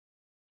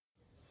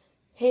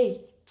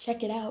Hey,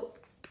 check it out.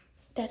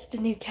 That's the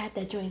new cat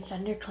that joined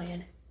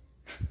ThunderClan.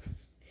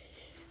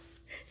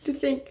 To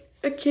think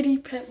a kitty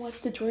pet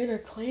wants to join our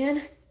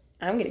clan?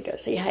 I'm gonna go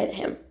say hi to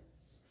him.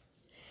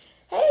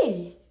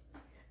 Hey,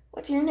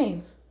 what's your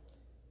name?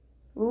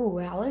 Ooh,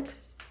 Alex.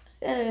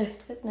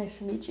 That's nice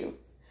to meet you.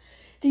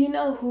 Do you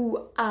know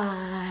who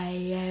I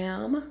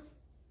am?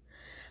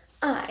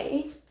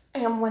 I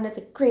am one of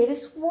the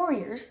greatest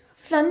warriors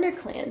of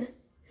ThunderClan.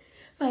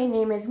 My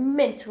name is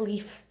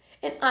Mintleaf,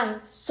 and I'm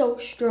so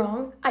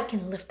strong I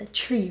can lift a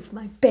tree with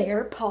my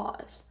bare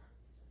paws.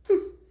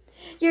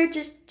 You're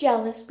just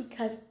jealous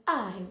because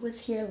I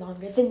was here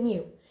longer than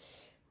you.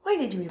 Why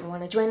did you even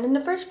want to join in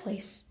the first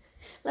place?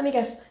 Let me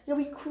guess, you'll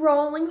be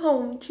crawling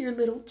home to your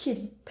little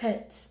kitty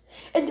pets.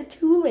 And the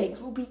two legs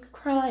will be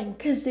crying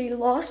because they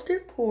lost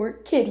their poor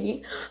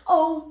kitty.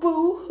 Oh,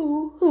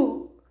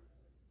 boo-hoo-hoo.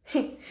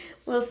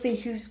 We'll see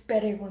who's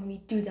better when we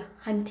do the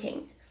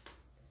hunting.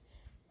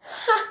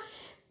 Ha!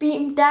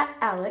 Beat that,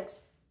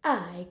 Alex.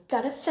 I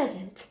got a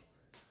pheasant.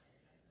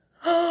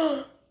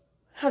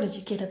 How did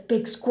you get a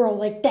big squirrel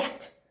like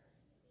that?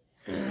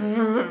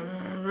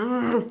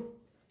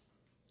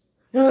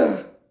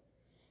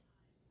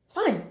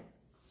 Fine.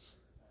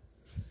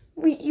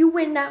 You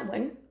win that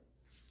one.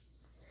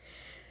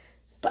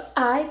 But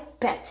I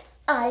bet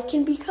I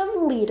can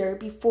become leader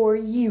before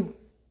you.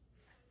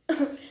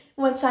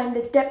 Once I'm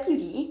the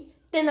deputy,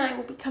 then I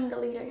will become the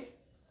leader.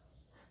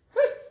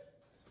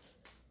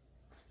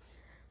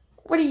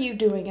 What are you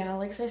doing,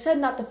 Alex? I said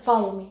not to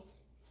follow me.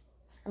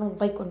 I don't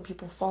like when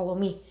people follow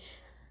me.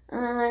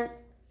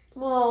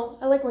 Well,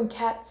 I like when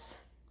cats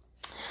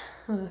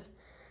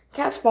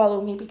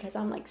follow me because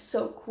I'm like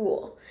so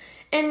cool.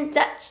 And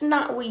that's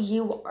not what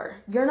you are.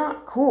 You're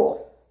not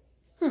cool.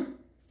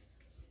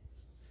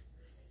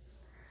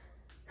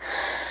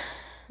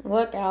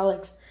 Look,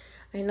 Alex,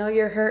 I know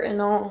you're hurt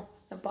and all.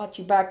 I bought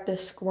you back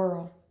this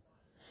squirrel.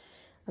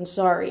 I'm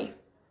sorry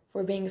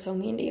for being so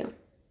mean to you.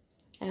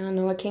 I don't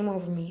know what came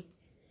over me.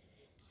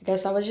 I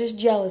guess I was just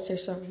jealous or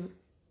something.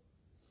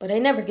 But I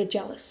never get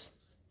jealous.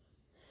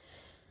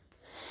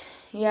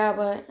 Yeah,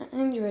 but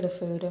enjoy the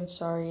food. I'm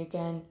sorry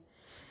again.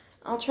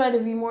 I'll try to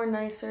be more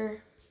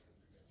nicer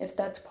if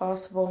that's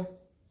possible.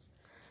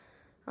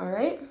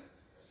 Alright?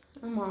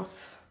 I'm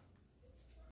off.